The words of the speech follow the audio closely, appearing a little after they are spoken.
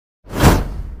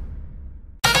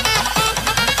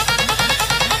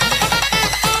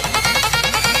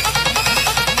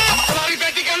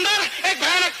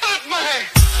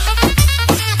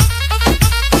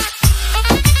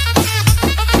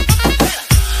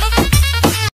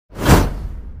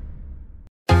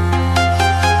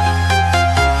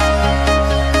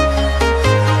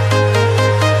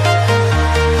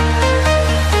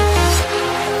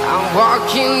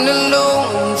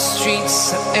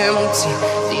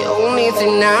The only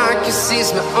thing I can see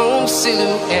is my own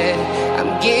silhouette.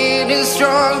 I'm getting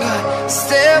stronger,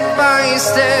 step by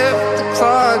step. The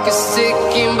clock is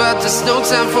ticking, but there's no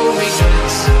time for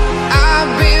regrets. I've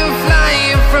been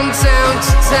flying from town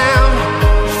to town,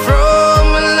 from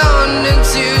London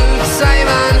to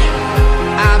Taiwan.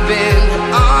 I've been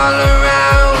all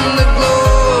around the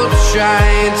globe,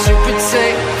 trying to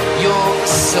protect your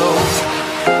soul.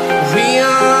 We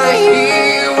are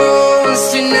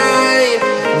heroes tonight.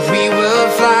 We will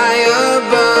fly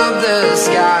above the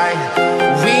sky.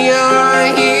 We are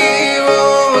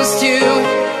heroes tonight.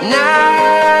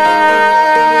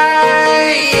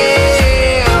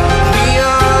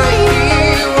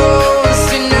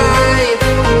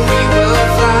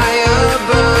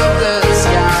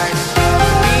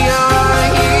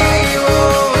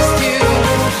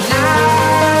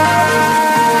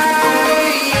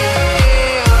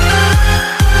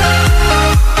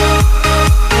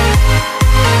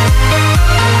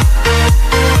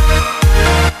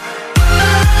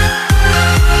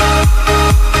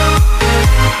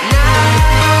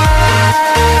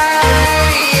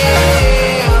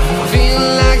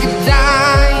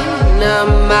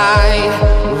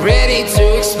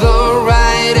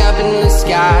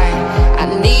 I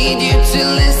need you to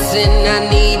listen, I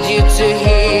need you to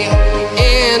hear,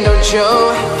 and don't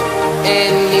show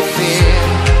any fear.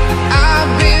 I've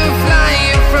been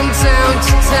flying from town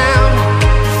to town,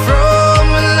 from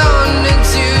London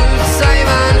to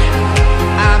Taiwan.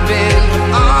 I've been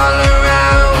all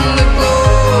around the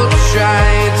globe,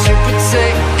 trying to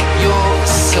protect your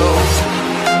soul.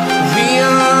 We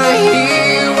are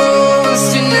heroes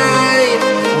tonight.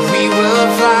 We will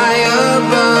fly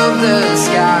above the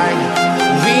sky.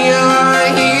 We are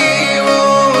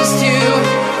heroes tonight,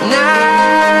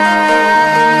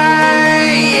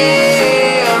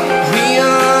 yeah. We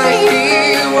are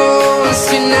heroes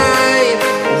tonight.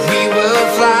 We will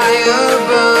fly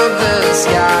above the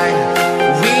sky.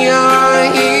 We are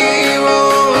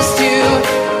heroes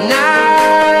tonight,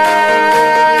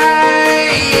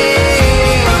 yeah.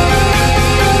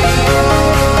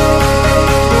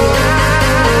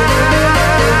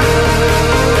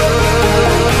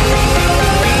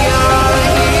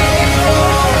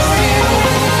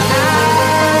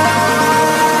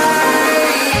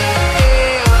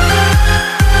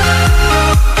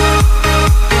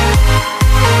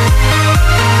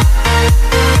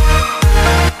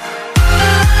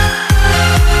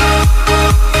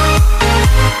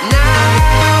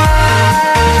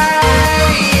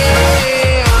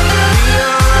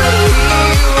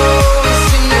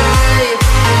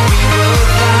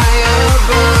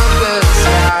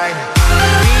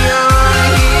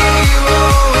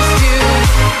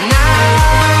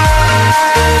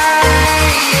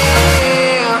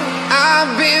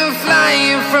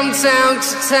 Town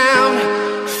to town,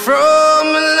 from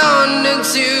London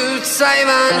to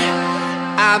Taiwan.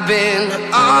 I've been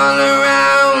all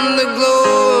around the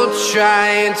globe,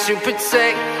 trying to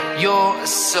protect your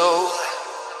soul.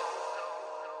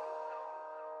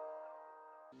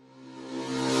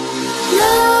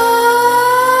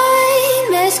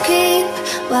 Nightmares creep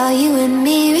while you and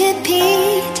me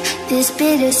repeat. This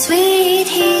bittersweet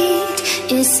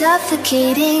heat is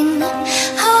suffocating.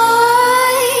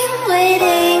 I'm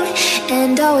waiting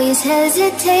and always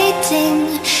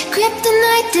hesitating.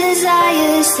 Kryptonite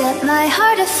desires set my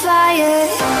heart afire.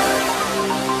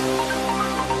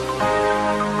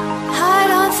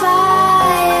 Heart on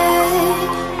fire.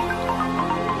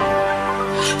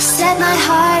 Set my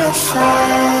heart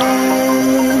afire.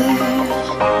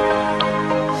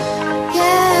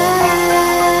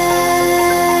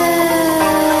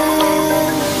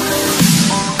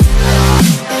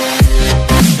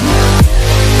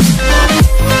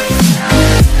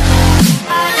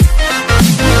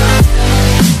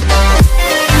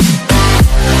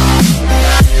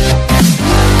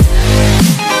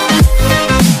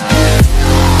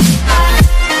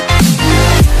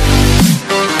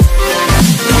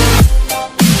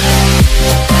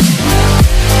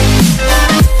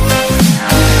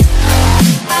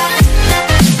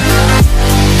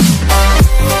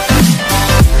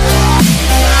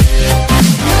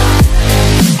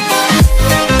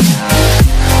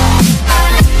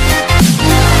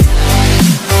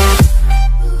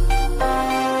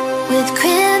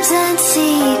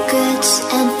 Secrets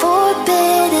and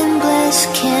forbidden bliss,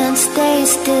 can't stay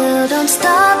still, don't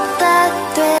stop that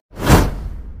thrill.